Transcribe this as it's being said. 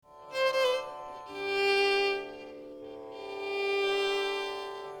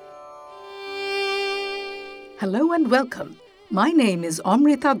Hello and welcome. My name is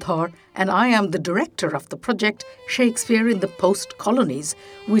Amrita Dhar and I am the director of the project Shakespeare in the Post-Colonies,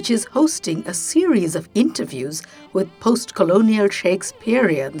 which is hosting a series of interviews with post-colonial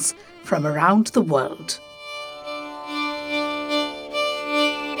Shakespeareans from around the world.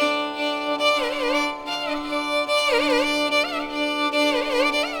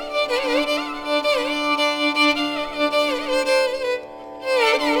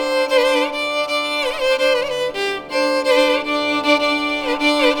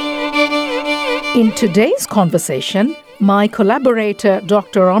 In today's conversation, my collaborator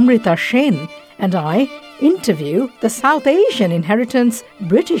Dr. Amrita Sen and I interview the South Asian inheritance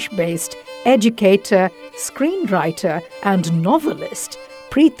British-based educator, screenwriter and novelist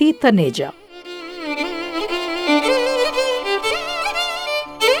Preti Taneja.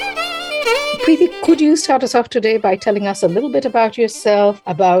 Preti, could you start us off today by telling us a little bit about yourself,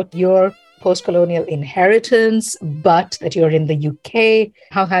 about your post-colonial inheritance, but that you're in the UK.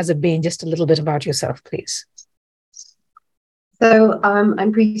 How has it been? Just a little bit about yourself, please. So I'm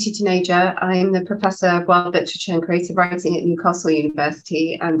Preti Taneja. I'm the Professor of World Literature and Creative Writing at Newcastle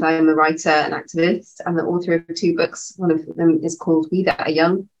University, and I'm a writer and activist. I'm the author of 2 books. One of them is called We That Are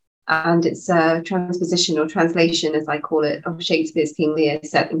Young, and it's a transposition or translation, as I call it, of Shakespeare's King Lear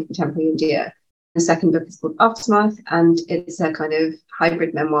set in contemporary India. The second book is called Aftermath, and it's a kind of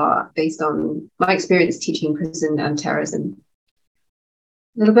hybrid memoir based on my experience teaching prison and terrorism.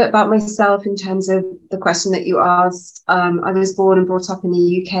 A little bit about myself in terms of the question that you asked. I was born and brought up in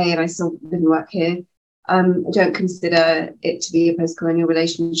the UK, and I still live and work here. I don't consider it to be a post-colonial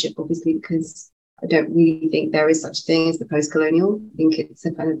relationship, obviously, because I don't really think there is such a thing as the post-colonial. I think it's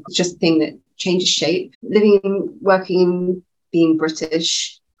a kind of just a thing that changes shape. Living, working, being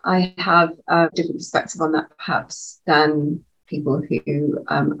British, I have a different perspective on that, perhaps, than people who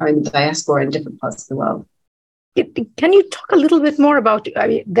are in the diaspora in different parts of the world. Can you talk a little bit more about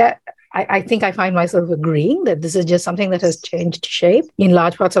that? I think I find myself agreeing that this is just something that has changed shape in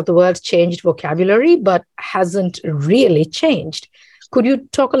large parts of the world, changed vocabulary, but hasn't really changed. Could you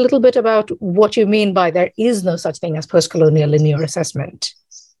talk a little bit about what you mean by there is no such thing as post-colonial in your assessment?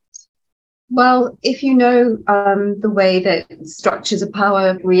 Well, if you know the way that structures of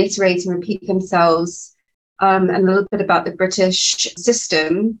power reiterate and repeat themselves, and a little bit about the British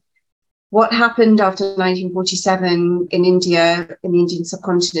system, what happened after 1947 in India, in the Indian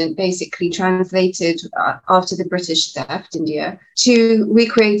subcontinent, basically translated after the British left India to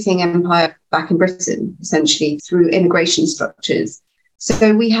recreating empire back in Britain, essentially through immigration structures.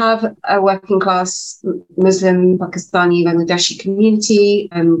 So we have a working class Muslim, Pakistani, Bangladeshi community,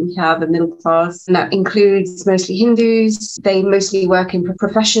 and we have a middle class, and that includes mostly Hindus. They mostly work in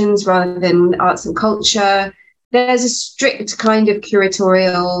professions rather than arts and culture. There's a strict kind of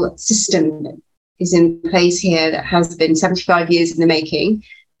curatorial system that is in place here that has been 75 years in the making.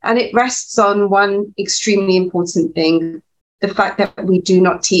 And it rests on one extremely important thing, the fact that we do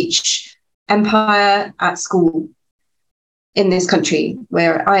not teach empire at school in this country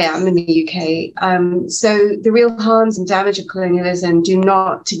where I am in the UK. So the real harms and damage of colonialism do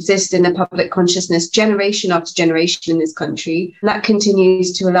not exist in the public consciousness generation after generation in this country. And that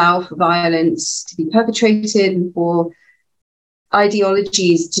continues to allow for violence to be perpetrated and for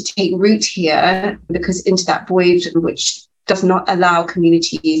ideologies to take root here, because into that void which does not allow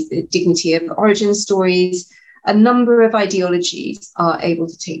communities the dignity of origin stories, a number of ideologies are able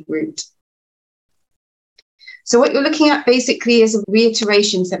to take root. So what you're looking at basically is a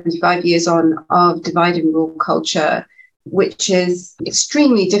reiteration 75 years on of divide and rule culture, which is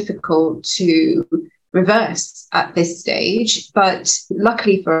extremely difficult to reverse at this stage. But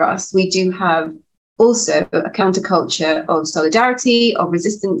luckily for us, we do have also a counterculture of solidarity, of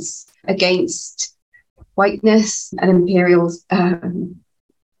resistance against whiteness and imperial,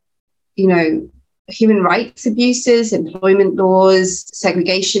 human rights abuses, employment laws,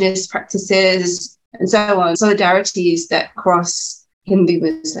 segregationist practices, and so on, solidarities that cross Hindu,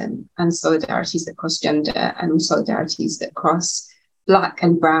 Muslim, and solidarities that cross gender, and solidarities that cross Black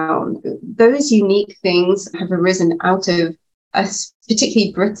and Brown. Those unique things have arisen out of a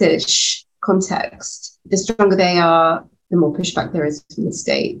particularly British context. The stronger they are, the more pushback there is from the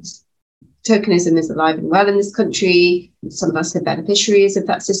state. Tokenism is alive and well in this country. Some of us are beneficiaries of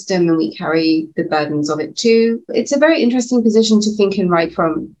that system, and we carry the burdens of it too. It's a very interesting position to think and write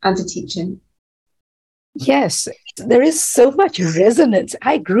from, and to teach in. Yes, there is so much resonance.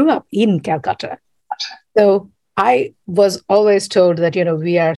 I grew up in Calcutta. So I was always told that,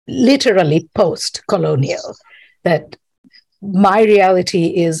 we are literally post-colonial, that my reality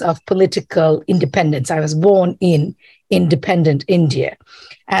is of political independence. I was born in independent India.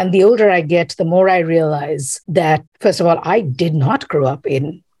 And the older I get, the more I realize that, first of all, I did not grow up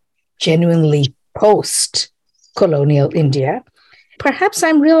in genuinely post-colonial India. Perhaps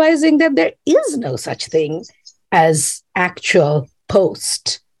I'm realizing that there is no such thing as actual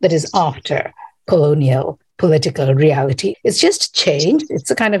post, that is after colonial political reality. It's just changed.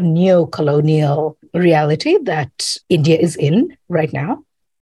 It's a kind of neo-colonial reality that India is in right now.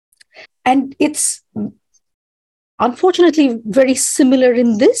 And it's unfortunately very similar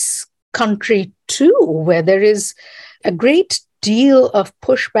in this country too, where there is a great deal of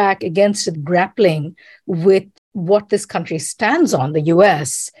pushback against it, grappling with what this country stands on, the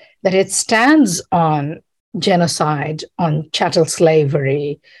US, that it stands on genocide, on chattel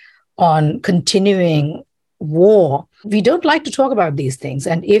slavery, on continuing war. We don't like to talk about these things.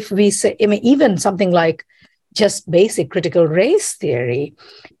 And if we say, I mean, even something like just basic critical race theory,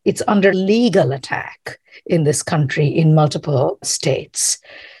 it's under legal attack in this country in multiple states.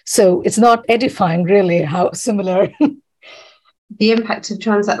 So it's not edifying, really, how similar. The impact of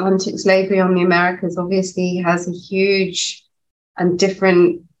transatlantic slavery on the Americas obviously has a huge and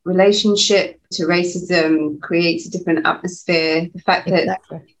different relationship to racism, creates a different atmosphere. The fact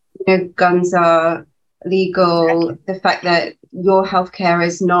that guns are legal, the fact that your healthcare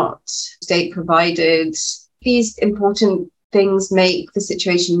is not state provided, these important things make the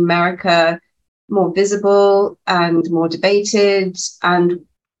situation in America more visible and more debated. And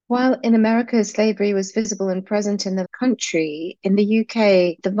while in America, slavery was visible and present in the country, in the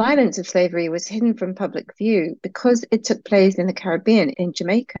UK, the violence of slavery was hidden from public view because it took place in the Caribbean, in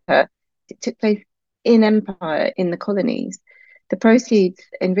Jamaica. It took place in empire, in the colonies. The proceeds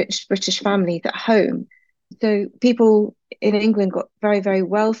enriched British families at home. So people in England got very, very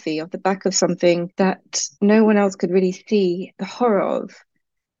wealthy off the back of something that no one else could really see the horror of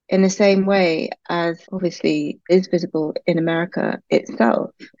in the same way as obviously is visible in America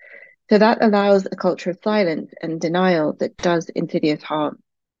itself. So that allows a culture of silence and denial that does insidious harm.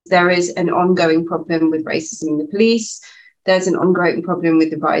 There is an ongoing problem with racism in the police. There's an ongoing problem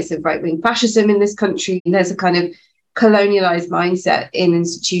with the rise of right-wing fascism in this country. There's a kind of colonialized mindset in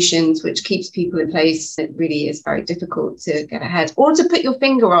institutions which keeps people in place. It really is very difficult to get ahead or to put your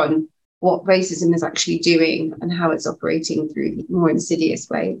finger on what racism is actually doing and how it's operating through more insidious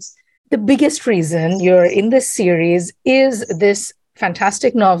ways. The biggest reason you're in this series is this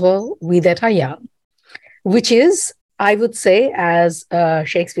fantastic novel, We That Are Young, which is, I would say, as a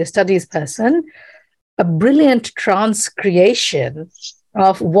Shakespeare studies person, a brilliant transcreation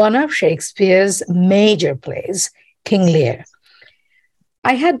of one of Shakespeare's major plays, King Lear.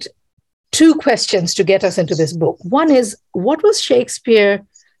 I had two questions to get us into this book. One is, what was Shakespeare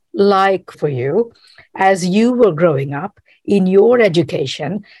like for you as you were growing up, in your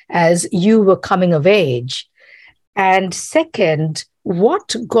education, as you were coming of age? And second,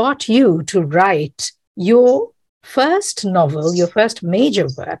 what got you to write your first novel, your first major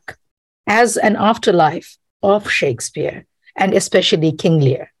work, as an afterlife of Shakespeare, and especially King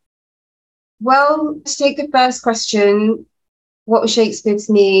Lear? Well, to take the first question, what was Shakespeare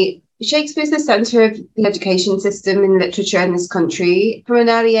to me? Shakespeare's the centre of the education system in literature in this country. From an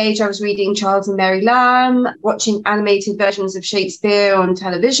early age, I was reading Charles and Mary Lamb, watching animated versions of Shakespeare on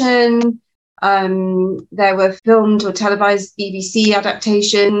television. There were filmed or televised BBC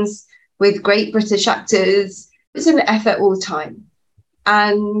adaptations with great British actors. It was an effort all the time.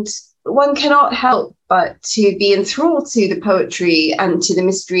 And one cannot help but to be enthralled to the poetry and to the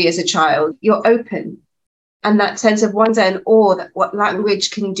mystery as a child. You're open. And that sense of wonder and awe that what language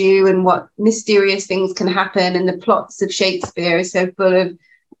can do and what mysterious things can happen. And the plots of Shakespeare are so full of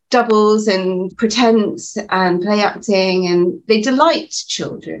doubles and pretense and play acting, and they delight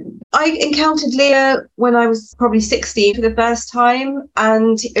children. I encountered Lear when I was probably 16 for the first time,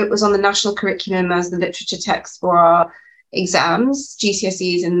 and it was on the national curriculum as the literature text for our exams,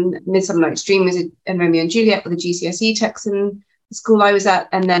 GCSEs, and Midsummer Night's Dream was and Romeo and Juliet were the GCSE texts in the school I was at,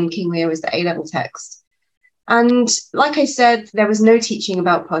 and then King Lear was the A-level text. And like I said, there was no teaching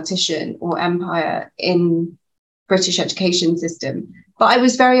about partition or empire in British education system. But I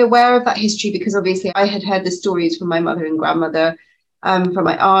was very aware of that history because obviously I had heard the stories from my mother and grandmother, from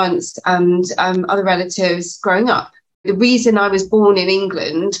my aunts and other relatives growing up. The reason I was born in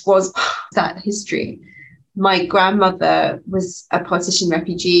England was that history. My grandmother was a partition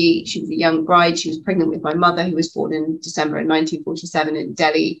refugee. She was a young bride. She was pregnant with my mother, who was born in December of 1947 in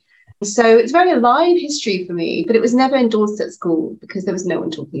Delhi. So it's very alive history for me, but it was never endorsed at school because there was no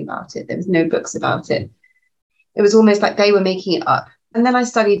one talking about it. There was no books about it. It was almost like they were making it up. And then I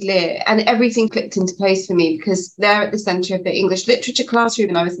studied Lear and everything clicked into place for me because they're at the centre of the English literature classroom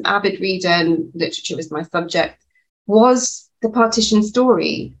and I was an avid reader and literature was my subject. was the partition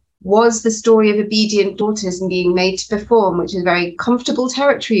story, was the story of obedient daughters and being made to perform, which is very comfortable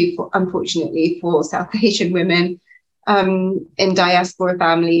territory, unfortunately, for South Asian women in diaspora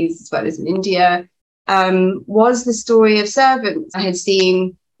families as well as in India, was the story of servants. I had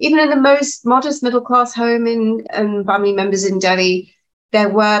seen, even in the most modest middle-class home in family members in Delhi, there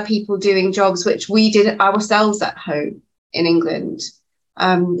were people doing jobs which we did ourselves at home in England,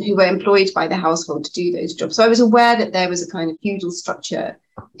 who were employed by the household to do those jobs. So I was aware that there was a kind of feudal structure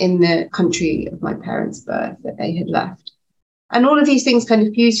in the country of my parents' birth that they had left. And all of these things kind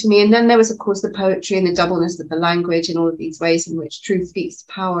of fused for me. And then there was, of course, the poetry and the doubleness of the language and all of these ways in which truth speaks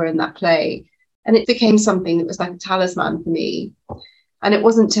to power in that play. And it became something that was like a talisman for me. And it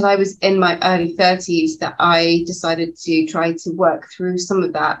wasn't until I was in my early 30s that I decided to try to work through some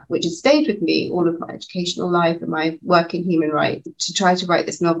of that, which has stayed with me all of my educational life and my work in human rights, to try to write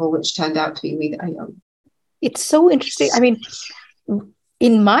this novel, which turned out to be We That Are Young. It's so interesting. I mean,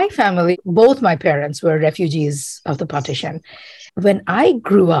 in my family, both my parents were refugees of the partition. When I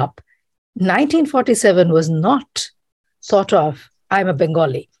grew up, 1947 was not thought of, I'm a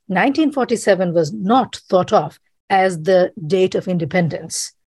Bengali, 1947 was not thought of as the date of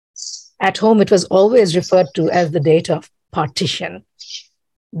independence. At home, it was always referred to as the date of partition,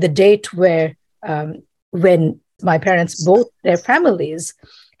 the date where, when my parents, both their families,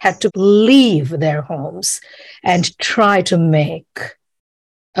 had to leave their homes and try to make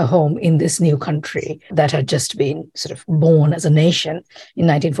a home in this new country that had just been sort of born as a nation in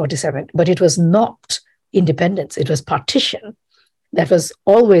 1947. But it was not independence, it was partition. That was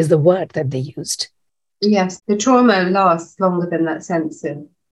always the word that they used. Yes, the trauma lasts longer than that sense of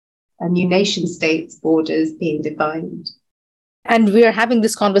a new nation state's borders being defined. And we are having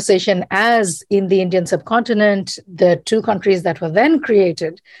this conversation as in the Indian subcontinent, the two countries that were then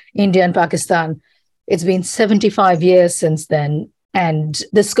created, India and Pakistan, it's been 75 years since then. And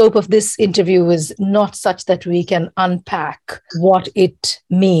the scope of this interview is not such that we can unpack what it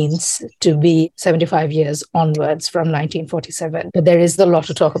means to be 75 years onwards from 1947. But there is a lot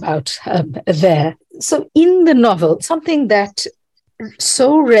to talk about there. So in the novel, something that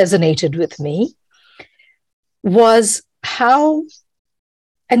so resonated with me was how,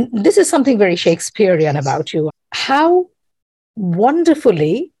 and this is something very Shakespearean about you, how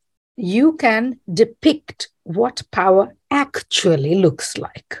wonderfully you can depict what power actually looks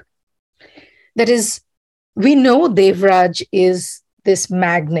like. That is, we know Devraj is this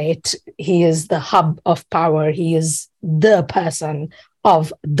magnate. He is the hub of power. He is the person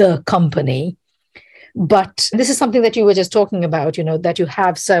of the company. But this is something that you were just talking about, you know, that you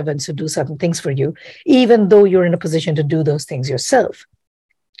have servants who do certain things for you, even though you're in a position to do those things yourself.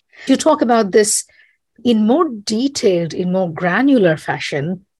 You talk about this in more detailed, in more granular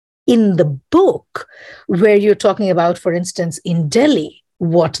fashion in the book, where you're talking about, for instance, in Delhi,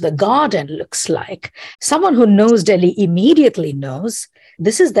 what the garden looks like. Someone who knows Delhi immediately knows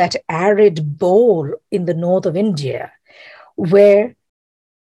this is that arid bowl in the north of India, where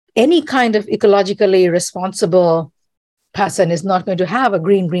any kind of ecologically responsible person is not going to have a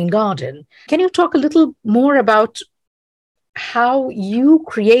green garden. Can you talk a little more about how you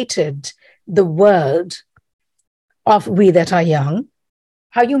created the world of We That Are Young,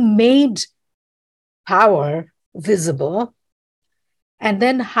 how you made power visible, and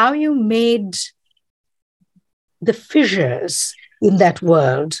then how you made the fissures in that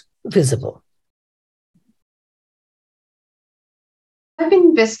world visible? I've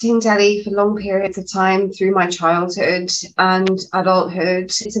been visiting Delhi for long periods of time through my childhood and adulthood.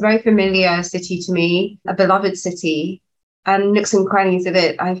 It's a very familiar city to me, a beloved city. And nooks and crannies of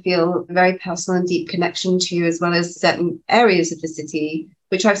it, I feel a very personal and deep connection to, as well as certain areas of the city,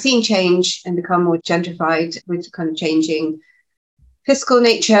 which I've seen change and become more gentrified with kind of changing fiscal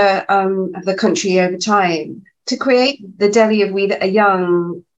nature of the country over time. To create the Delhi of We That Are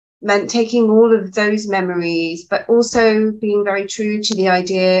Young meant taking all of those memories, but also being very true to the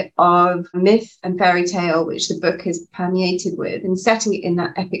idea of myth and fairy tale, which the book is permeated with, and setting it in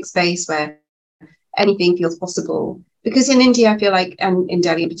that epic space where anything feels possible. Because in India, I feel like, and in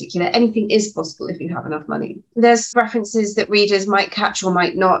Delhi in particular, anything is possible if you have enough money. There's references that readers might catch or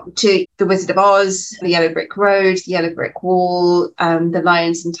might not to The Wizard of Oz, the Yellow Brick Road, the Yellow Brick Wall, the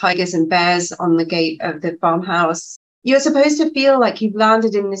lions and tigers and bears on the gate of the farmhouse. You're supposed to feel like you've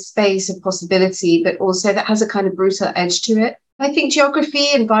landed in this space of possibility, but also that has a kind of brutal edge to it. I think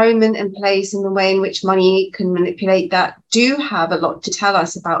geography, environment, and place, and the way in which money can manipulate that do have a lot to tell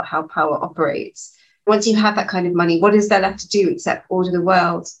us about how power operates. Once you have that kind of money, what is there left to do except order the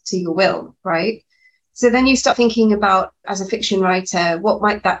world to your will, right? So then you start thinking about, as a fiction writer, what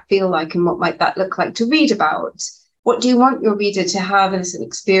might that feel like and what might that look like to read about? What do you want your reader to have as an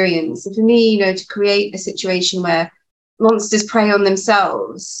experience? And for me, to create a situation where monsters prey on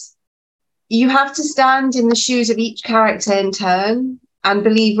themselves, you have to stand in the shoes of each character in turn and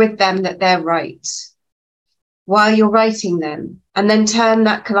believe with them that they're right while you're writing them, and then turn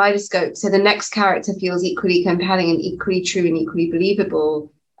that kaleidoscope so the next character feels equally compelling and equally true and equally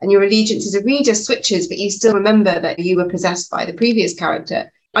believable. And your allegiance as a reader switches, but you still remember that you were possessed by the previous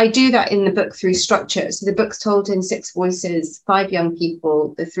character. I do that in the book through structure. So the book's told in 6 voices, 5 young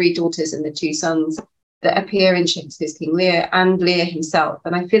people, the 3 daughters and the 2 sons that appear in Shakespeare's King Lear and Lear himself.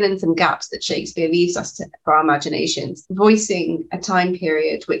 And I fill in some gaps that Shakespeare leaves us for our imaginations, voicing a time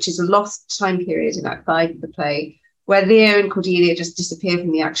period, which is a lost time period in Act 5 of the play, where Lear and Cordelia just disappear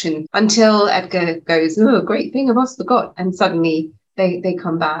from the action until Edgar goes, oh, great thing, I've also forgot. And suddenly they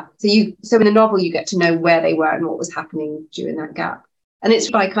come back. So in the novel, you get to know where they were and what was happening during that gap. And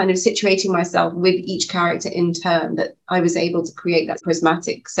it's by kind of situating myself with each character in turn that I was able to create that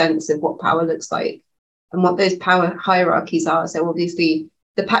prismatic sense of what power looks like and what those power hierarchies are. So obviously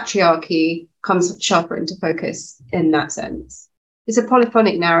the patriarchy comes sharper into focus in that sense. It's a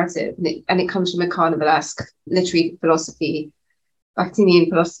polyphonic narrative, and it comes from a carnivalesque literary philosophy, Bakhtinian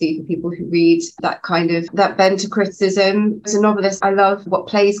philosophy for people who read that bent to criticism. As a novelist, I love what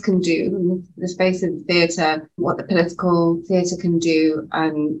plays can do in the space of theatre, what the political theatre can do,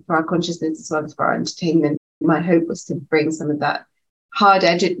 and for our consciousness as well as for our entertainment. My hope was to bring some of that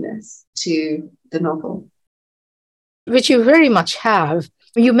hard-edgedness to the novel. Which you very much have.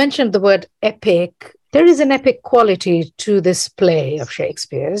 You mentioned the word epic. There is an epic quality to this play of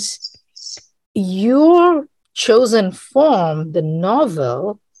Shakespeare's. Your chosen form, the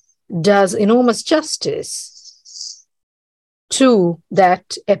novel, does enormous justice to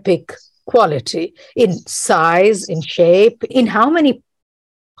that epic quality in size, in shape, in how many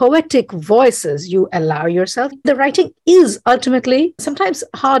poetic voices you allow yourself. The writing is ultimately sometimes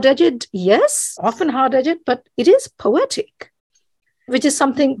hard-edged, yes, often hard-edged, but it is poetic, which is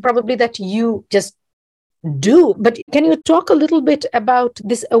something probably that you just do. But can you talk a little bit about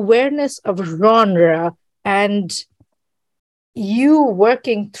this awareness of genre and you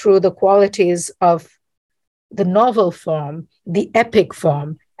working through the qualities of the novel form, the epic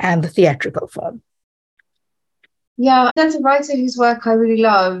form, and the theatrical form? Yeah, there's a writer whose work I really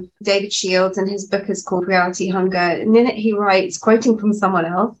love, David Shields, and his book is called Reality Hunger. And in it, he writes, quoting from someone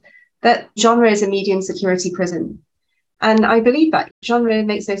else, that genre is a medium security prison. And I believe that genre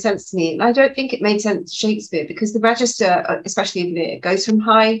makes no sense to me. And I don't think it made sense to Shakespeare because the register, especially in Lear, goes from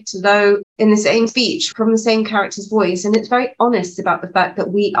high to low in the same speech from the same character's voice. And it's very honest about the fact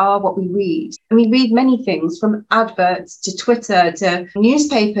that we are what we read. And we read many things from adverts to Twitter to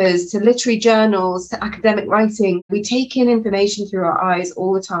newspapers to literary journals to academic writing. We take in information through our eyes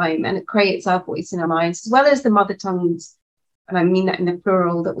all the time, and it creates our voice in our minds, as well as the mother tongues, and I mean that in the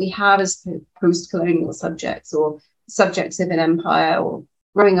plural, that we have as post-colonial subjects or subjects of an empire, or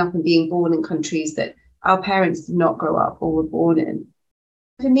growing up and being born in countries that our parents did not grow up or were born in.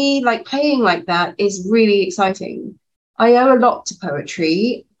 For me, playing like that is really exciting. I owe a lot to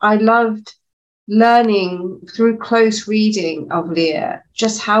poetry. I loved learning through close reading of Lear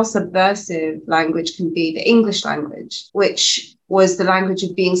just how subversive language can be, the English language, which was the language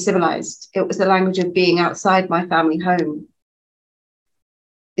of being civilized. It was the language of being outside my family home.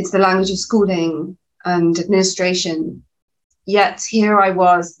 It's the language of schooling and administration. Yet here I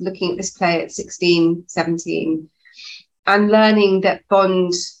was looking at this play at 16, 17, and learning that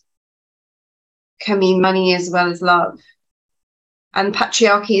bond can mean money as well as love. And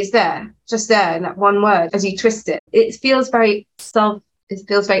patriarchy is there, just there in that one word, as you twist it. It feels very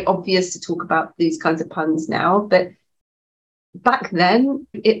obvious to talk about these kinds of puns now, but back then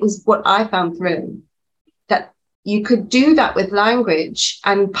it was what I found thrilling, that you could do that with language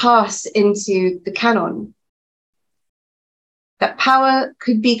and pass into the canon. That power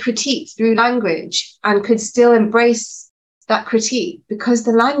could be critiqued through language and could still embrace that critique because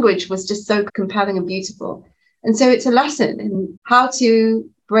the language was just so compelling and beautiful. And so it's a lesson in how to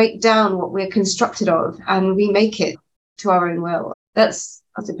break down what we're constructed of and remake it to our own will. That's,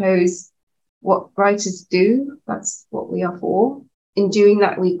 I suppose, what writers do. That's what we are for. In doing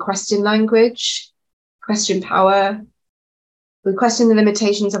that, we question language, question power. We question the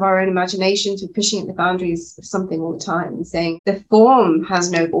limitations of our own imaginations. We're pushing at the boundaries of something all the time and saying the form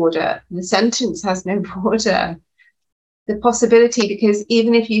has no border, the sentence has no border. The possibility, because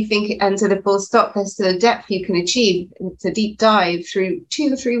even if you think it ends at a full stop, there's still a depth you can achieve. It's a deep dive through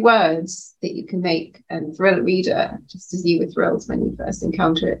 2 or 3 words that you can make and thrill a reader, just as you were thrilled when you first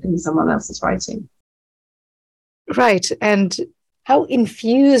encounter it in someone else's writing. Right. And how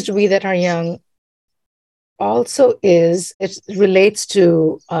infused we that are young also is, it relates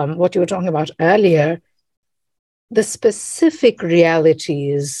to what you were talking about earlier, the specific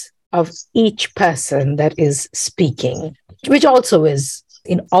realities of each person that is speaking, which also is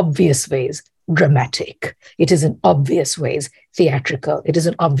in obvious ways dramatic. It is in obvious ways theatrical. It is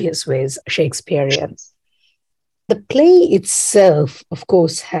in obvious ways Shakespearean. The play itself, of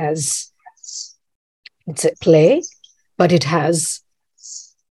course, it's a play, but it has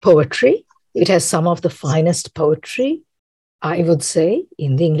poetry. It has some of the finest poetry, I would say,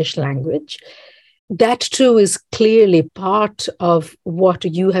 in the English language. That too is clearly part of what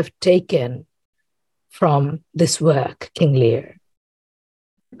you have taken from this work, King Lear.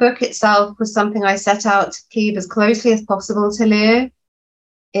 The book itself was something I set out to keep as closely as possible to Lear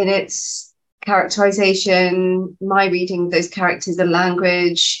in its characterization, my reading of those characters, the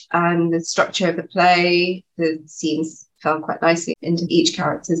language and the structure of the play. The scenes fell quite nicely into each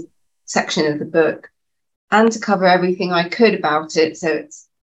character's section of the book, and to cover everything I could about it. So it's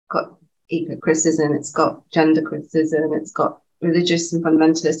got eco criticism, it's got gender criticism, it's got religious and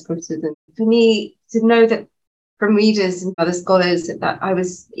fundamentalist criticism. For me, to know that from readers and other scholars that I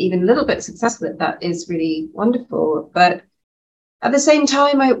was even a little bit successful at that is really wonderful. But at the same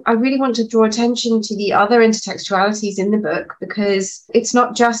time, I really want to draw attention to the other intertextualities in the book, because it's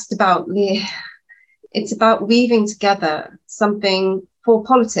not just about Lear. It's about weaving together something for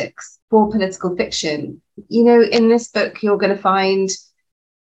politics, for political fiction. You know, in this book, you're going to find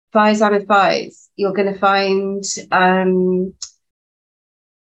Faiz Ahmed Faiz. You're going to find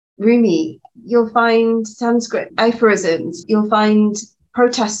Rumi. You'll find Sanskrit aphorisms. You'll find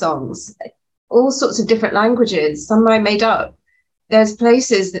protest songs, all sorts of different languages, some I made up. There's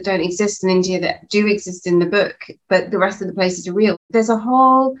places that don't exist in India that do exist in the book, but the rest of the places are real. There's a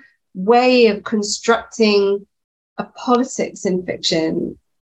whole way of constructing a politics in fiction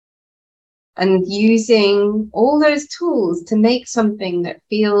and using all those tools to make something that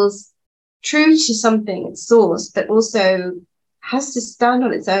feels true to something at source, but also has to stand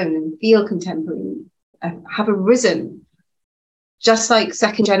on its own and feel contemporary, have arisen, just like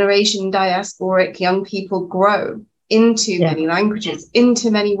second generation diasporic young people grow into many languages, into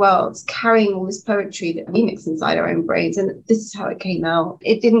many worlds, carrying all this poetry that we mix inside our own brains. And this is how it came out.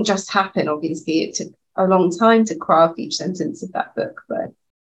 It didn't just happen, obviously. It took a long time to craft each sentence of that book, but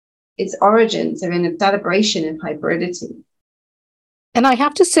its origins are in a celebration of hybridity. And I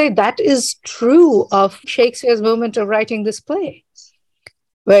have to say that is true of Shakespeare's moment of writing this play,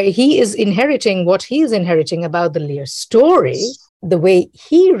 where he is inheriting what he is inheriting about the Lear story. The way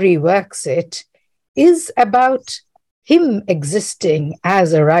he reworks it is about him existing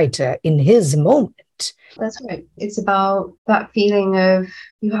as a writer in his moment. That's right. It's about that feeling of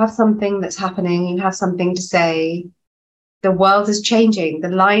you have something that's happening, you have something to say. The world is changing. The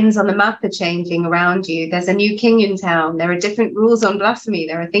lines on the map are changing around you. There's a new king in town. There are different rules on blasphemy.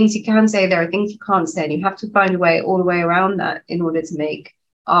 There are things you can say. There are things you can't say. And you have to find a way all the way around that in order to make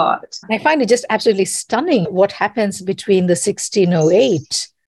art. I find it just absolutely stunning what happens between the 1608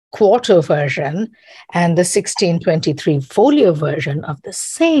 quarto version and the 1623 folio version of the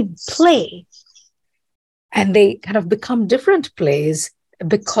same play. And they kind of become different plays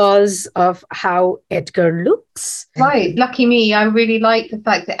because of how Edgar looks. Right. Lucky me. I really like the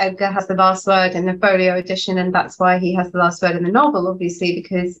fact that Edgar has the last word in the folio edition, and that's why he has the last word in the novel, obviously,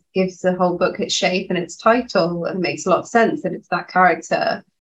 because it gives the whole book its shape and its title, and makes a lot of sense that it's that character,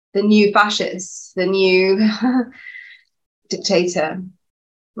 the new fascist, the new dictator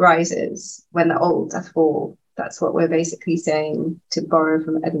rises when the old fall. That's what we're basically saying, to borrow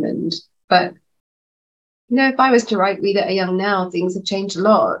from Edmund. But you know, if I was to read it a young now, things have changed a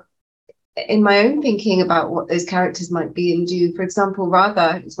lot. In my own thinking about what those characters might be and do, for example,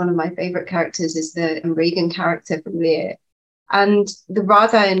 Radha, who's one of my favourite characters, is the Regan character from Lear. And the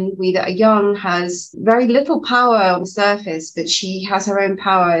Radha in We That Are Young has very little power on the surface, but she has her own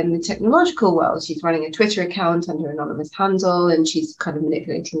power in the technological world. She's running a Twitter account under an anonymous handle, and she's kind of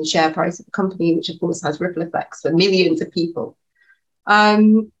manipulating the share price of the company, which of course has ripple effects for millions of people.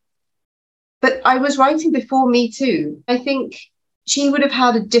 But I was writing before Me Too. I think she would have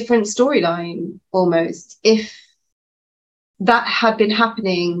had a different storyline almost if that had been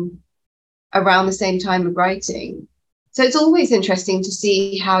happening around the same time of writing. So it's always interesting to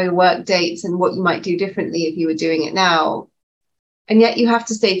see how your work dates and what you might do differently if you were doing it now. And yet you have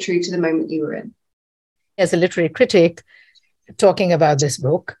to stay true to the moment you were in. As a literary critic talking about this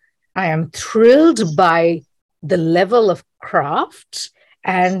book, I am thrilled by the level of craft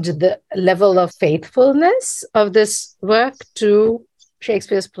and the level of faithfulness of this work to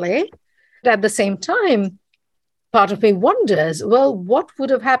Shakespeare's play. At the same time, part of me wonders, well, what would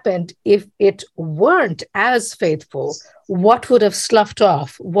have happened if it weren't as faithful? What would have sloughed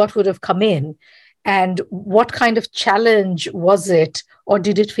off? What would have come in? And what kind of challenge was it? Or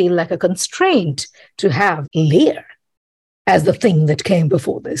did it feel like a constraint to have Lear as the thing that came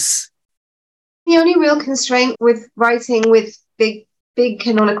before this? The only real constraint with writing with big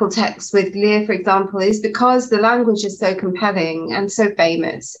canonical texts with Lear, for example, is because the language is so compelling and so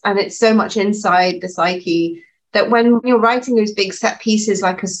famous, and it's so much inside the psyche, that when you're writing those big set pieces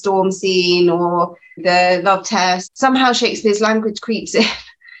like a storm scene or the love test, somehow Shakespeare's language creeps in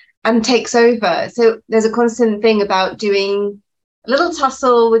and takes over. So there's a constant thing about doing a little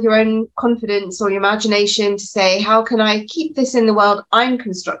tussle with your own confidence or your imagination to say, how can I keep this in the world I'm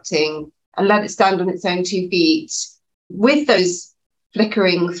constructing and let it stand on its own 2 feet, with those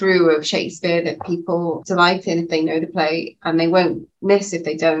flickering through of Shakespeare that people delight in if they know the play, and they won't miss if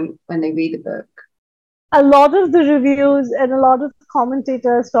they don't when they read the book. A lot of the reviews and a lot of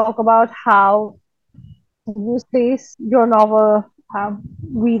commentators talk about how you place your novel,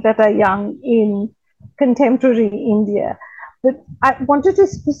 We That Are Young, in contemporary India. But I wanted to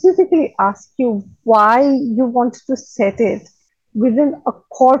specifically ask you why you wanted to set it within a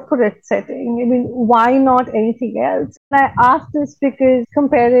corporate setting. I mean, why not anything else? And I ask this because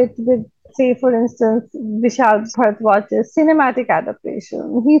compare it with, say, for instance, Vishal Bharadwaj's cinematic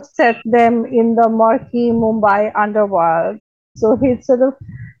adaptation. He set them in the murky Mumbai underworld. So he sort of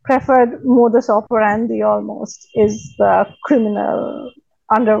preferred modus operandi almost is the criminal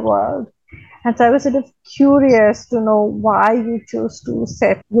underworld. And so I was sort of curious to know why you chose to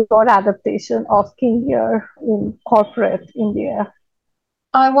set your adaptation of King Lear in corporate India.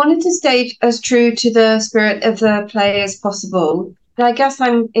 I wanted to stay as true to the spirit of the play as possible. And I guess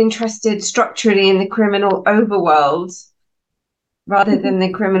I'm interested structurally in the criminal overworld rather than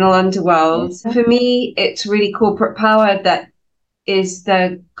the criminal underworld. Yes. For me, it's really corporate power that is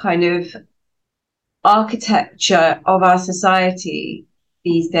the kind of architecture of our society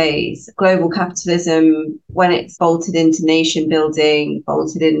these days. Global capitalism, when it's bolted into nation building,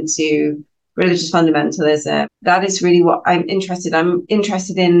 bolted into religious fundamentalism, that is really what I'm interested in. I'm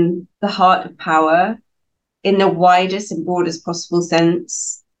interested in the heart of power in the widest and broadest possible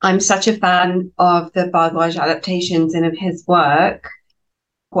sense. I'm such a fan of the Bhardwaj adaptations and of his work.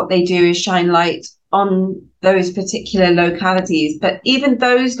 What they do is shine light on those particular localities, but even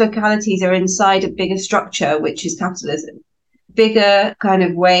those localities are inside a bigger structure, which is capitalism. Bigger kind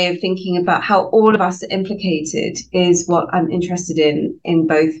of way of thinking about how all of us are implicated is what I'm interested in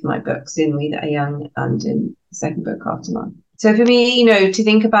both my books, in We That Are Young and in the second book, Aftermath. So for me, to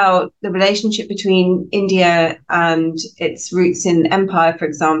think about the relationship between India and its roots in empire, for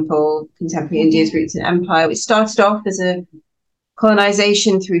example, contemporary India's roots in empire, which started off as a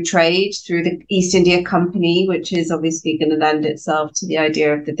colonization through trade, through the East India Company, which is obviously going to lend itself to the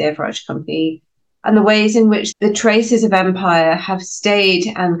idea of the Devraj Company, and the ways in which the traces of empire have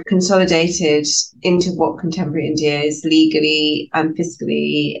stayed and consolidated into what contemporary India is legally and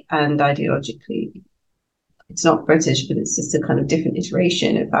fiscally and ideologically. It's not British, but it's just a kind of different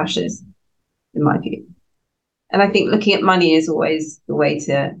iteration of fascism, in my view. And I think looking at money is always the way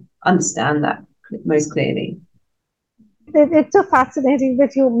to understand that most clearly. It's so fascinating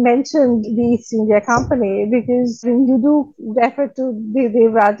that you mentioned the East India Company, because you do refer to the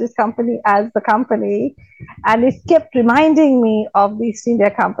Devraj's company as the company, and it kept reminding me of the East India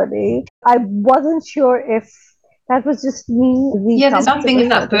Company. I wasn't sure if that was just me. Yeah, there's nothing in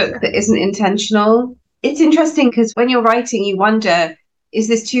that book that isn't intentional. It's interesting because when you're writing, you wonder, is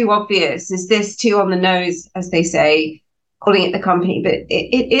this too obvious? Is this too on the nose, as they say, calling it the company? But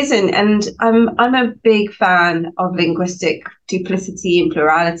it isn't. And I'm a big fan of linguistic duplicity and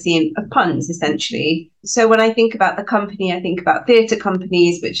plurality and of puns, essentially. So when I think about the company, I think about theatre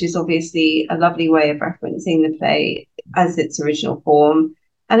companies, which is obviously a lovely way of referencing the play as its original form.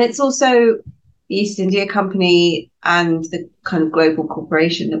 And it's also the East India Company and the kind of global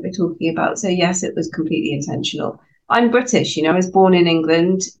corporation that we're talking about. So yes, it was completely intentional. I'm British, I was born in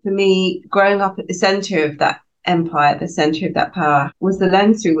England. For me, growing up at the centre of that empire, the centre of that power, was the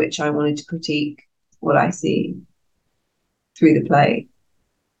lens through which I wanted to critique what I see through the play.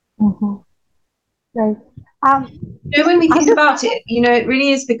 Mm-hmm. Right. When we think about it, it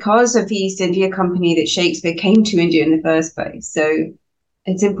really is because of the East India Company that Shakespeare came to India in the first place. So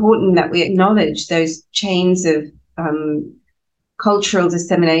it's important that we acknowledge those chains of cultural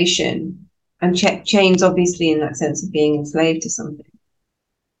dissemination, and chains obviously in that sense of being enslaved to something.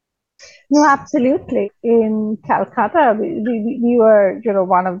 No, absolutely. In Calcutta, we were,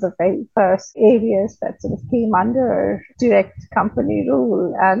 one of the very first areas that sort of came under direct company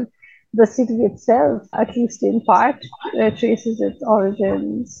rule. And the city itself, at least in part, traces its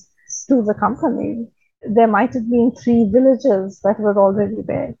origins to the company. There might have been three villages that were already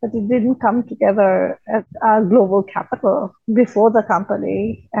there, but it didn't come together at our global capital before the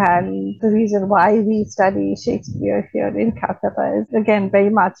company. And the reason why we study Shakespeare here in Calcutta is, again, very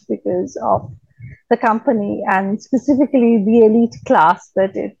much because of the company and specifically the elite class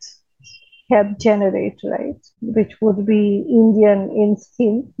that it helped generate, right? Which would be Indian in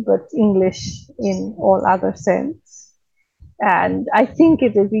skin, but English in all other sense. And I think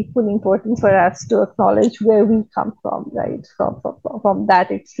it is equally important for us to acknowledge where we come from, right? From that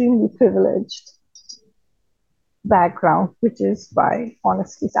extremely privileged background, which is why,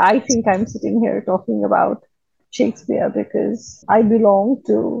 honestly, I think I'm sitting here talking about Shakespeare because I belong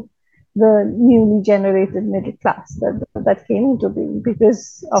to the newly generated middle class that came into being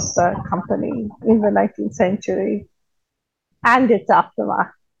because of the company in the 19th century and its aftermath.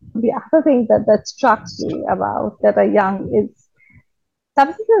 The other thing that struck me about that are young is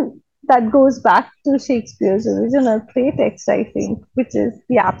something that goes back to Shakespeare's original play text, I think, which is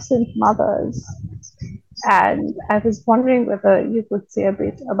the absent mothers. And I was wondering whether you could say a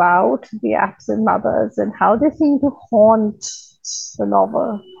bit about the absent mothers and how they seem to haunt the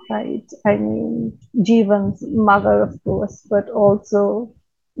novel, right? I mean, Jeevan's mother, of course, but also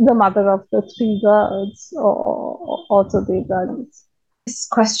the mother of the three girls, or also the girls. This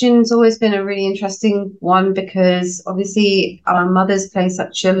question's always been a really interesting one because obviously our mothers play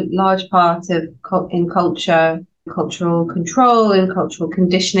such a large part in culture, cultural control and cultural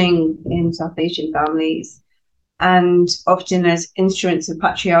conditioning in South Asian families, and often as instruments of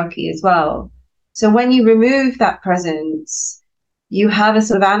patriarchy as well. So when you remove that presence, you have a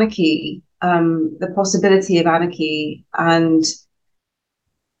sort of anarchy, the possibility of anarchy and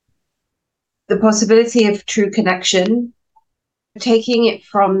the possibility of true connection. Taking it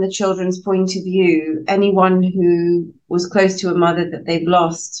from the children's point of view, anyone who was close to a mother that they've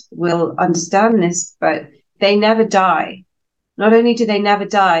lost will understand this, but they never die. Not only do they never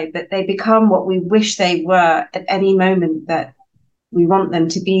die, but they become what we wish they were at any moment that we want them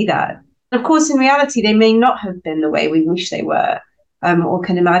to be that. Of course, in reality, they may not have been the way we wish they were, or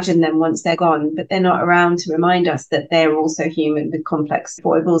can imagine them once they're gone, but they're not around to remind us that they're also human with complex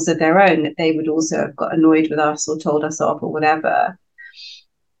foibles of their own, that they would also have got annoyed with us or told us off or whatever.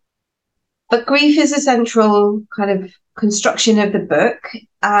 But grief is a central kind of construction of the book.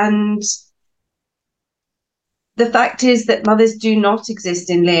 And the fact is that mothers do not exist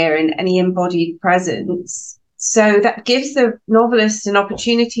in Lear in any embodied presence. So that gives the novelist an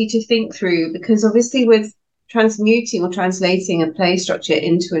opportunity to think through, because obviously with transmuting or translating a play structure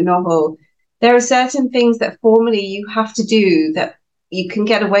into a novel, there are certain things that formally you have to do that you can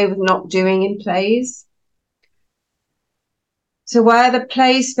get away with not doing in plays. So where the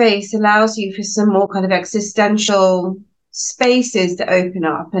play space allows you for some more kind of existential spaces to open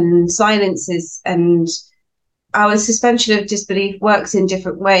up and silences, and our suspension of disbelief works in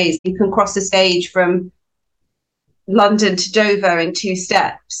different ways. You can cross the stage from London to Dover in 2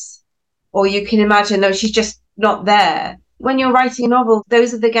 steps, or you can imagine, no, she's just not there. When you're writing a novel,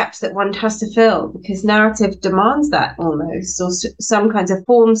 those are the gaps that one has to fill because narrative demands that almost, or some kinds of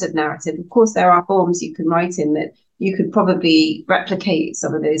forms of narrative. Of course, there are forms you can write in that you could probably replicate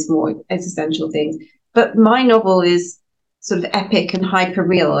some of those more existential things. But my novel is sort of epic and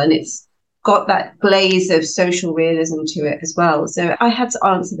hyper-real, and it's got that glaze of social realism to it as well. So I had to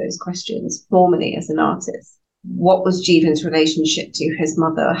answer those questions formally as an artist. What was Jeevan's relationship to his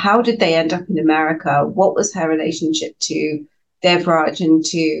mother? How did they end up in America? What was her relationship to Devraj and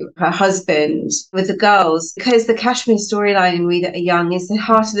to her husband with the girls? Because the Kashmir storyline in We That Are Young is the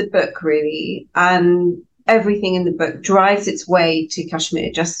heart of the book, really. And everything in the book drives its way to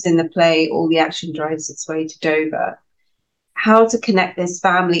Kashmir, just as in the play, all the action drives its way to Dover. How to connect this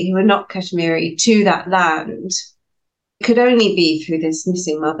family who are not Kashmiri to that land could only be through this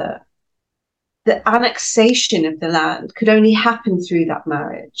missing mother. The annexation of the land could only happen through that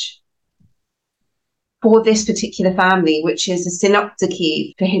marriage for this particular family, which is a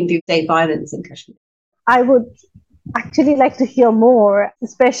synoptically for Hindu state violence in Kashmir. I would actually like to hear more,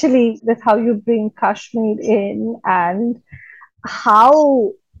 especially with how you bring Kashmir in and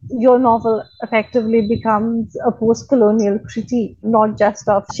how your novel effectively becomes a post-colonial critique, not just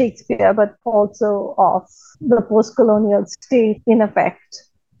of Shakespeare, but also of the post-colonial state in effect.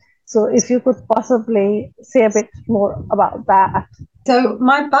 So if you could possibly say a bit more about that. So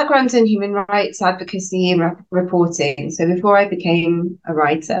my background's in human rights advocacy and reporting. So before I became a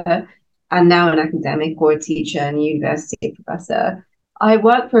writer and now an academic or a teacher and a university professor, I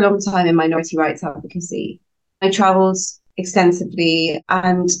worked for a long time in minority rights advocacy. I travelled extensively.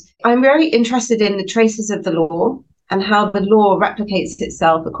 And I'm very interested in the traces of the law and how the law replicates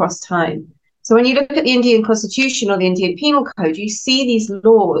itself across time. So when you look at the Indian Constitution or the Indian Penal Code, you see these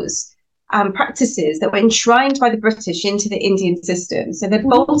laws and practices that were enshrined by the British into the Indian system. So they're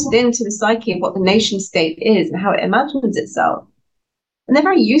bolted into the psyche of what the nation state is and how it imagines itself. And they're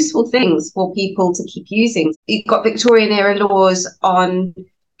very useful things for people to keep using. You've got Victorian era laws on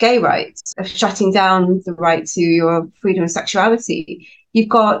gay rights, of shutting down the right to your freedom of sexuality. You've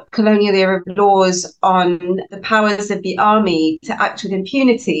got colonial era laws on the powers of the army to act with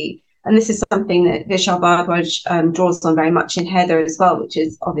impunity. And this is something that Vishal Bhardwaj draws on very much in Heather as well, which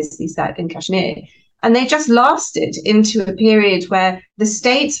is obviously set in Kashmir. And they just lasted into a period where the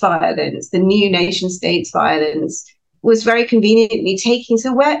state's violence, the new nation state's violence, was very conveniently taking.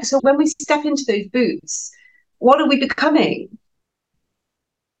 So when we step into those boots, what are we becoming?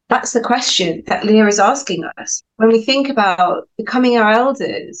 That's the question that Leah is asking us. When we think about becoming our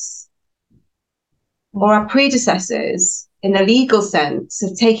elders or our predecessors in a legal sense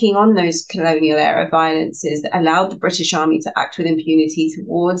of taking on those colonial era violences that allowed the British Army to act with impunity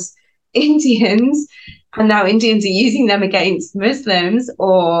towards Indians, and now Indians are using them against Muslims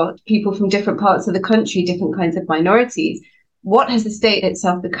or people from different parts of the country, different kinds of minorities. What has the state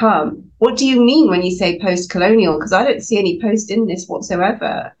itself become? What do you mean when you say post-colonial? Because I don't see any post in this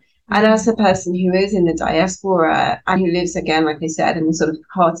whatsoever. And as a person who is in the diaspora and who lives, again, like I said, in the sort of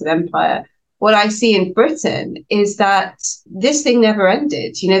heart of empire, what I see in Britain is that this thing never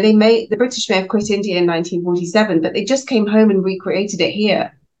ended. You know, the British may have quit India in 1947, but they just came home and recreated it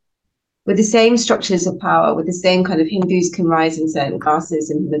here with the same structures of power, with the same kind of Hindus can rise in certain classes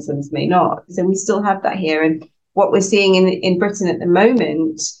and Muslims may not. So we still have that here. And what we're seeing in Britain at the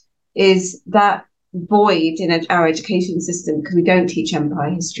moment is that void in our education system, because we don't teach empire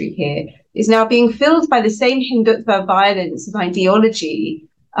history here, is now being filled by the same Hindutva violence of ideology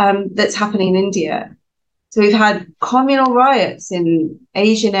that's happening in India. So we've had communal riots in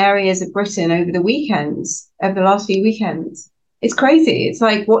Asian areas of Britain over the last few weekends. It's crazy. It's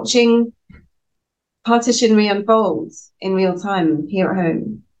like watching partition unfold in real time here at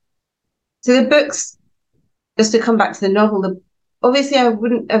home. So the books, just to come back to the novel, obviously I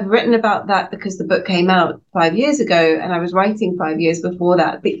wouldn't have written about that because the book came out 5 years ago and I was writing 5 years before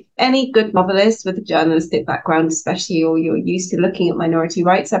that. But any good novelist with a journalistic background, especially, or you're used to looking at minority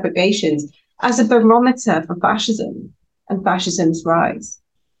rights abrogations as a barometer for fascism and fascism's rise.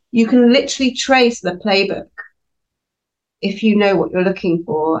 You can literally trace the playbook if you know what you're looking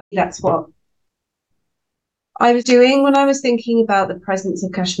for. That's what I was doing when I was thinking about the presence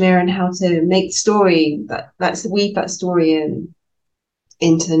of Kashmir and how to make story, that's weave that story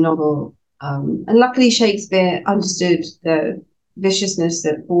into the novel. And luckily Shakespeare understood the viciousness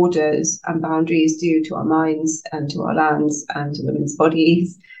that borders and boundaries do to our minds and to our lands and to women's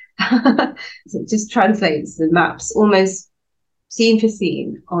bodies. So it just translates the maps almost scene for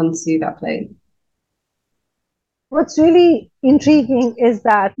scene onto that play. What's really intriguing is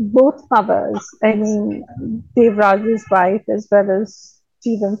that both mothers, I mean, Devraj's wife as well as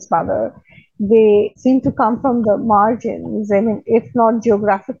Jeevan's mother, they seem to come from the margins. I mean, if not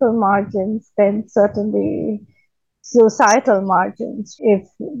geographical margins, then certainly societal margins. If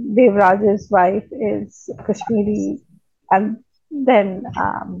Devraj's wife is Kashmiri and then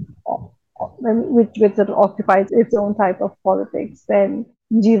which occupies its own type of politics, then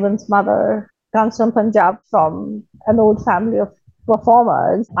Jeevan's mother comes from Punjab, from an old family of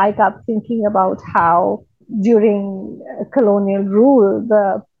performers. I kept thinking about how during colonial rule,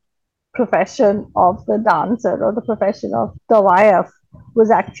 the profession of the dancer or the profession of Tawayaf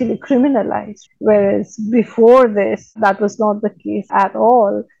was actually criminalized, whereas before this, that was not the case at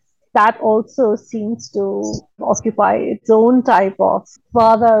all. That also seems to occupy its own type of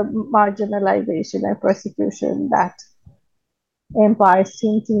further marginalization and persecution that empire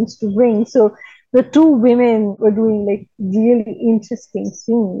seems to bring. So the two women were doing like really interesting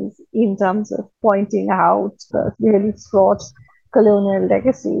things in terms of pointing out the really fraught colonial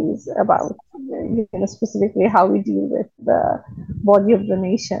legacies about, specifically how we deal with the body of the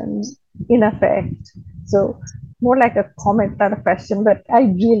nation in effect. So more like a comment than a question, but I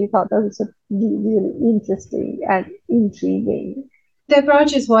really thought that was really interesting and intriguing.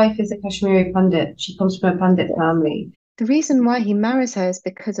 Devraj's wife is a Kashmiri Pandit. She comes from a Pandit family. The reason why he marries her is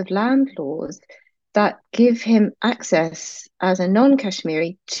because of land laws that give him access as a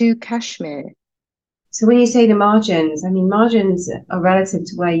non-Kashmiri to Kashmir. So when you say the margins, I mean, margins are relative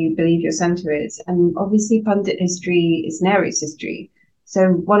to where you believe your centre is. And obviously Pandit history is Nehru's history. So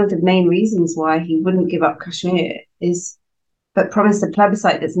one of the main reasons why he wouldn't give up Kashmir but promised a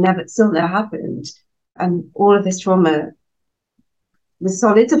plebiscite that's still never happened. And all of this trauma was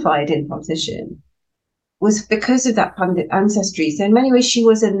solidified in partition was because of that Pandit ancestry. So in many ways, she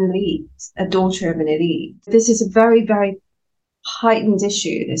was an elite, a daughter of an elite. This is a very, very heightened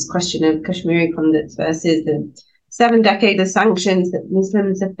issue, this question of Kashmiri Pandits versus the 7 decades of sanctions that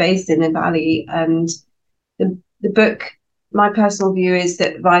Muslims have faced in the valley. And the book, my personal view is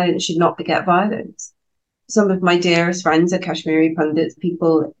that violence should not beget violence. Some of my dearest friends are Kashmiri Pandits,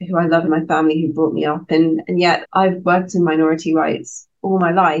 people who I love in my family who brought me up. And yet I've worked in minority rights all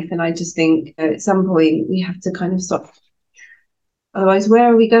my life. And I just think at some point we have to kind of stop. Otherwise,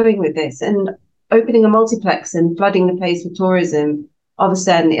 where are we going with this? And opening a multiplex and flooding the place with tourism of a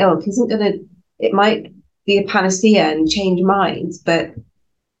certain ilk isn't going to, it might be a panacea and change minds, but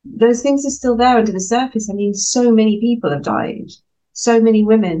those things are still there under the surface. I mean, so many people have died. So many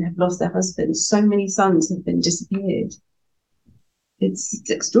women have lost their husbands. So many sons have been disappeared. It's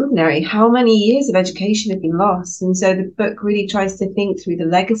extraordinary how many years of education have been lost. And so the book really tries to think through the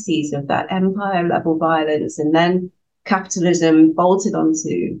legacies of that empire level violence, and then capitalism bolted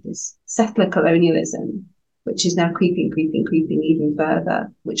onto this settler colonialism, which is now creeping even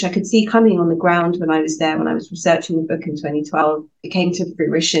further, which I could see coming on the ground when I was there, when I was researching the book in 2012. It came to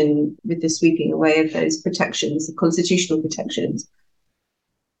fruition with the sweeping away of those protections, the constitutional protections.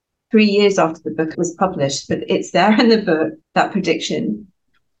 3 years after the book was published, but it's there in the book, that prediction.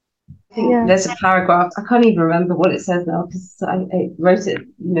 I think there's a paragraph, I can't even remember what it says now because I wrote it,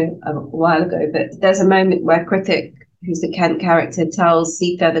 a while ago, but there's a moment where Kritik, who's the Kent character, tells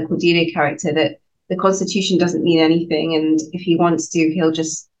Sita, the Cordelia character, that the Constitution doesn't mean anything, and if he wants to, he'll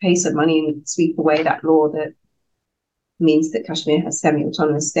just pay some money and sweep away that law that means that Kashmir has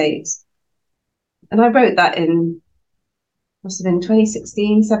semi-autonomous states. And I wrote that in, must have been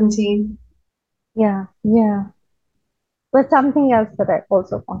 2016, 17. Yeah. But something else that I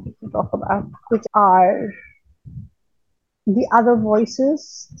also wanted to talk about, which are the other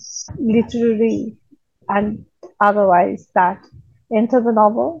voices, literary and otherwise, that enter the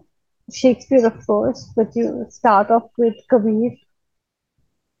novel. Shakespeare, of course, but you start off with Kabir,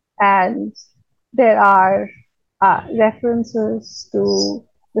 and there are references to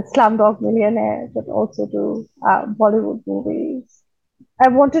the Slumdog Millionaire, but also to Bollywood movies. I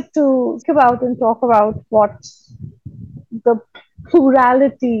wanted to think about and talk about what the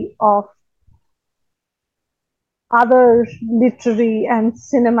plurality of other literary and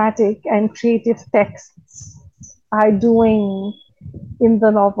cinematic and creative texts are doing in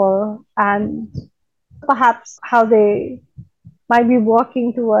the novel, and perhaps how they might be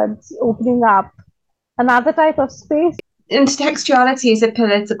working towards opening up another type of space. Intertextuality is a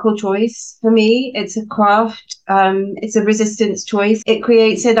political choice for me. It's a craft. It's a resistance choice. It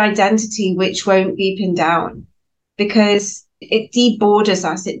creates an identity which won't be pinned down because it deborders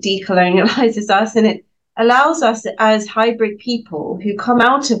us, it decolonializes us, and it allows us as hybrid people who come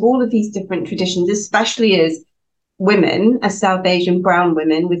out of all of these different traditions, especially as women, as South Asian brown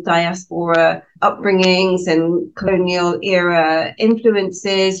women with diaspora upbringings and colonial era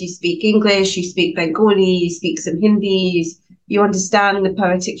influences. You speak English, you speak Bengali, you speak some Hindi, you understand the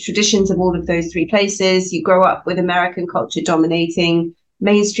poetic traditions of all of those three places. You grow up with American culture dominating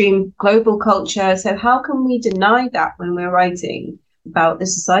mainstream global culture. So how can we deny that when we're writing about the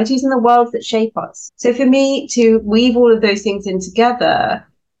societies and the worlds that shape us? So for me, to weave all of those things in together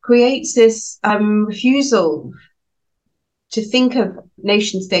creates this refusal to think of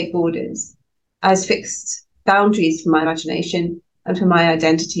nation-state borders as fixed boundaries for my imagination and for my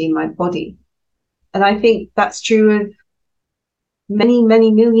identity in my body. And I think that's true of many,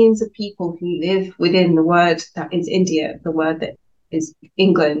 many millions of people who live within the word that is India, the word that is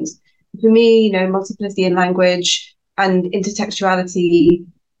England. For me, multiplicity in language and intertextuality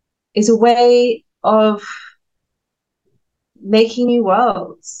is a way of making new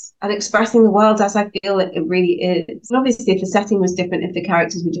worlds and expressing the world as I feel it really is. And obviously, if the setting was different, if the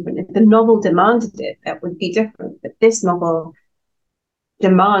characters were different, if the novel demanded it, that would be different. But this novel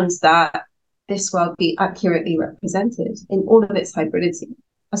demands that this world be accurately represented in all of its hybridity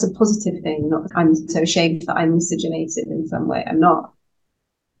as a positive thing. Not I'm so ashamed that I'm miscegenated in some way. I'm not.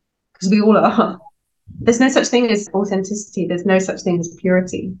 Because we all are. There's no such thing as authenticity. There's no such thing as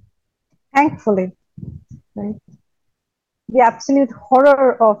purity. Thankfully. Right? The absolute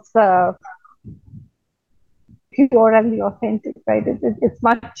horror of the pure and the authentic, right? It's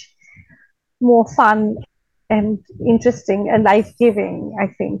much more fun and interesting and life-giving, I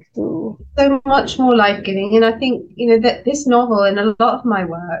think, too. So much more life-giving. And I think, that this novel and a lot of my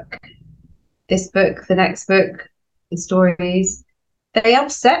work, this book, the next book, the stories, they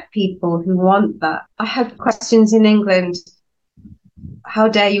upset people who want that. I have questions in England. How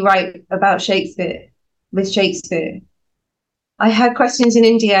dare you write about Shakespeare with Shakespeare? I had questions in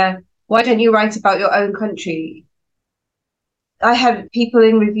India, why don't you write about your own country? I had people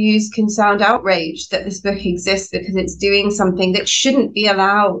in reviews can sound outraged that this book exists because it's doing something that shouldn't be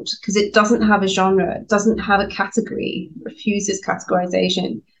allowed, because it doesn't have a genre, it doesn't have a category, refuses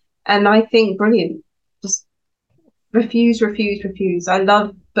categorization. And I think, brilliant, just refuse. I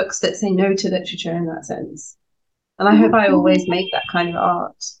love books that say no to literature in that sense. And I hope I always make that kind of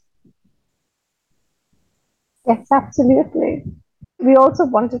art. Yes, absolutely. We also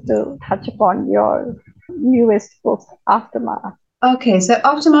wanted to touch upon your newest book, Aftermath. Okay, so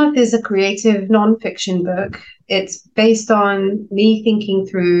Aftermath is a creative non-fiction book. It's based on me thinking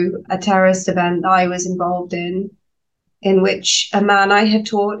through a terrorist event I was involved in which a man I had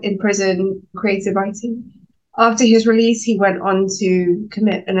taught in prison creative writing. After his release, he went on to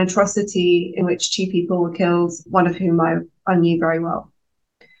commit an atrocity in which 2 people were killed, one of whom I knew very well,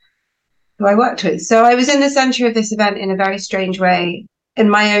 who I worked with. So I was in the center of this event in a very strange way. In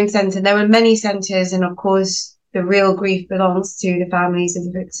my own center, there were many centers, and of course, the real grief belongs to the families of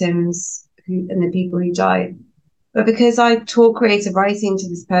the victims and the people who died. But because I taught creative writing to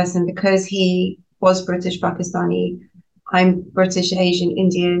this person, because he was British Pakistani, I'm British, Asian,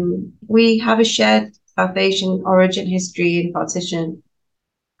 Indian, we have a shared South Asian origin, history, and partition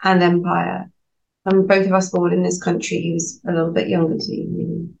and empire. And both of us born in this country. He was a little bit younger too,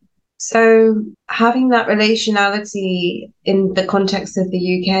 really. So having that relationality in the context of the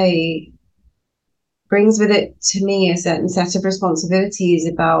UK brings with it, to me, a certain set of responsibilities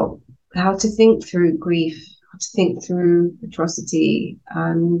about how to think through grief, how to think through atrocity,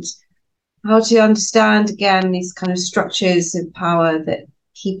 and how to understand, again, these kind of structures of power that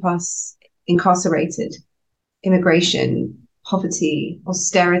keep us incarcerated. Immigration, poverty,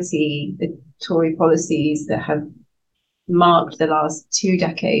 austerity, the Tory policies that have marked the last 2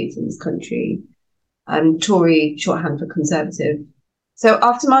 decades in this country, Tory, shorthand for Conservative. So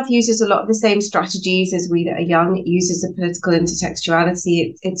Aftermath uses a lot of the same strategies as We That Are Young. It uses a political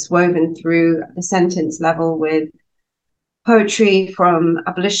intertextuality. It's woven through the sentence level with poetry from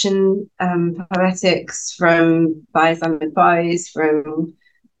abolition poetics, from Bais Ahmed Bais, from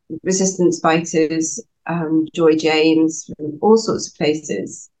resistance fighters, Joy James, from all sorts of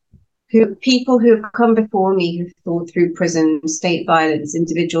places. People who have come before me who've thought through prison, state violence,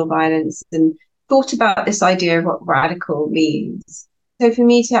 individual violence, and thought about this idea of what radical means. So for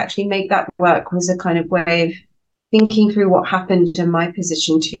me to actually make that work was a kind of way of thinking through what happened and my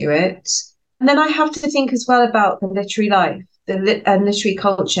position to it. And then I have to think as well about the literary life, and literary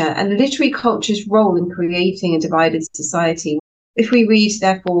culture, and literary culture's role in creating a divided society. If we read,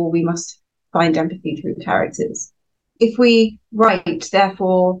 therefore, we must find empathy through characters. If we write,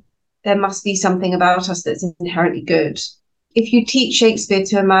 therefore, there must be something about us that's inherently good. If you teach Shakespeare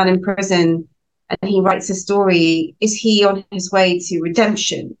to a man in prison and he writes a story, is he on his way to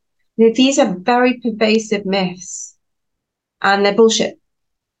redemption? You know, these are very pervasive myths, and they're bullshit.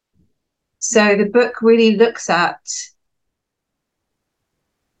 So the book really looks at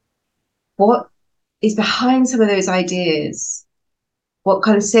what is behind some of those ideas, what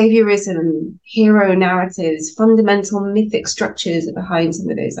kind of saviorism, hero narratives, fundamental mythic structures are behind some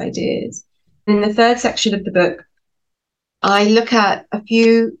of those ideas. In the 3rd section of the book, I look at a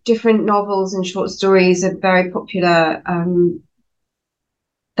few different novels and short stories that are very popular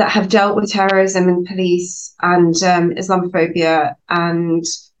that have dealt with terrorism and police and Islamophobia and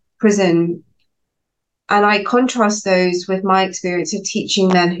prison. And I contrast those with my experience of teaching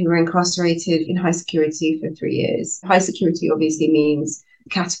men who were incarcerated in high security for 3 years. High security obviously means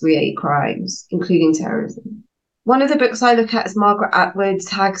category A crimes, including terrorism. One of the books I look at is Margaret Atwood's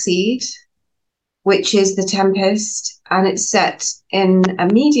Hagseed, which is The Tempest, and it's set in a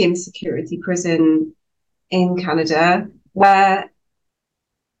medium security prison in Canada where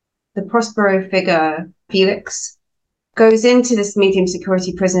the Prospero figure, Felix, goes into this medium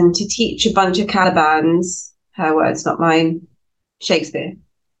security prison to teach a bunch of Calibans, her words, not mine, Shakespeare,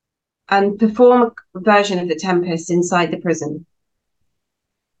 and perform a version of The Tempest inside the prison.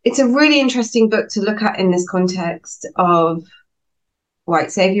 It's a really interesting book to look at in this context of white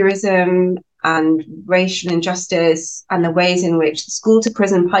saviorism and racial injustice and the ways in which the school to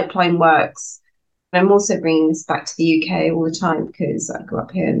prison pipeline works. And I'm also bringing this back to the UK all the time because I grew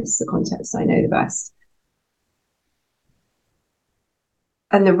up here and this is the context I know the best.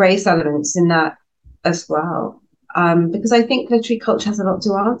 And the race elements in that as well. Because I think literary culture has a lot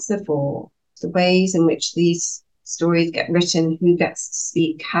to answer for. The ways in which these stories get written, who gets to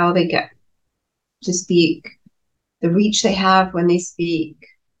speak, how they get to speak, the reach they have when they speak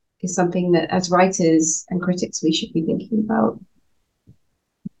is something that as writers and critics we should be thinking about.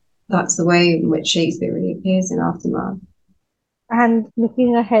 That's the way in which Shakespeare really appears in Aftermath. And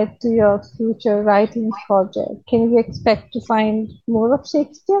looking ahead to your future writing project, can we expect to find more of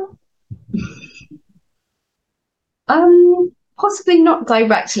Shakespeare? Possibly not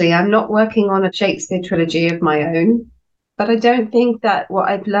directly. I'm not working on a Shakespeare trilogy of my own, but I don't think that what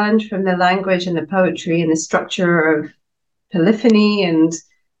I've learned from the language and the poetry and the structure of polyphony and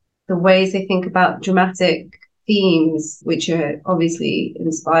the ways they think about dramatic themes, which are obviously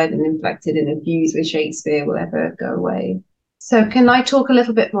inspired and inflected in a fuse with Shakespeare, will ever go away. So can I talk a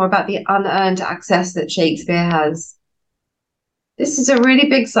little bit more about the unearned access that Shakespeare has? This is a really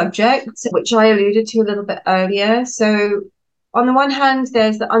big subject, which I alluded to a little bit earlier. So on the one hand,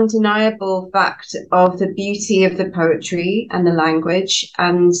 there's the undeniable fact of the beauty of the poetry and the language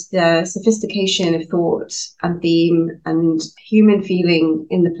and the sophistication of thought and theme and human feeling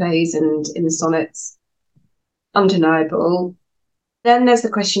in the plays and in the sonnets. Undeniable. Then there's the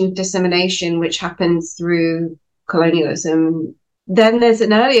question of dissemination, which happens through colonialism. Then there's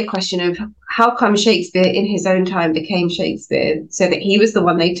an earlier question of how come Shakespeare in his own time became Shakespeare, so that he was the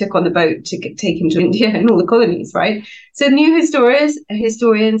one they took on the boat to take him to India and all the colonies, right? So new historians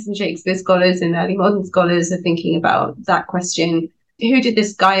and Shakespeare scholars and early modern scholars are thinking about that question. Who did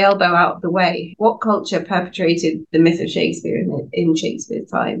this guy elbow out of the way? What culture perpetrated the myth of Shakespeare in Shakespeare's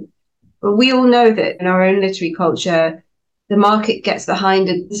time? But we all know that in our own literary culture, the market gets behind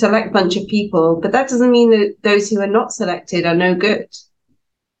a select bunch of people, but that doesn't mean that those who are not selected are no good.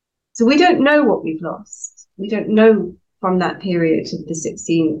 So we don't know what we've lost. We don't know from that period of the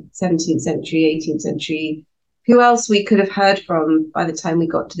 16th, 17th century, 18th century, who else we could have heard from by the time we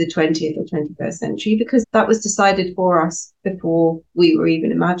got to the 20th or 21st century, because that was decided for us before we were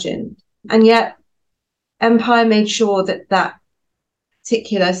even imagined. And yet, Empire made sure that that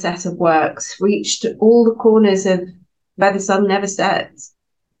particular set of works reached all the corners of where the sun never sets.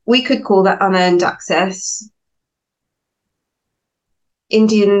 We could call that unearned access.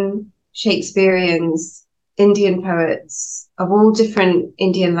 Indian Shakespeareans, Indian poets of all different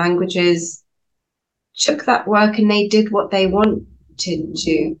Indian languages took that work and they did what they wanted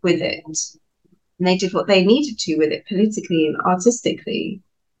to with it. And they did what they needed to with it politically and artistically.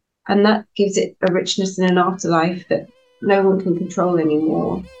 And that gives it a richness and an afterlife that no one can control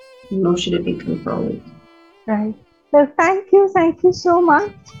anymore, nor should it be controlled. Right. Well, thank you so much.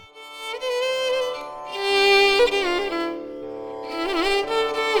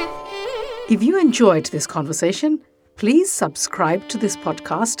 If you enjoyed this conversation, please subscribe to this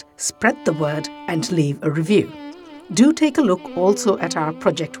podcast, spread the word, and leave a review. Do take a look also at our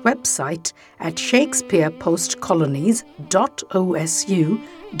project website at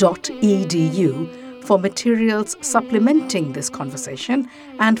shakespearepostcolonies.osu.edu for materials supplementing this conversation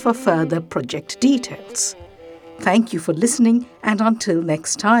and for further project details. Thank you for listening, and until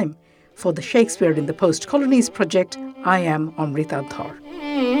next time, for the Shakespeare in the Post Colonies project, I am Amrita Dhar.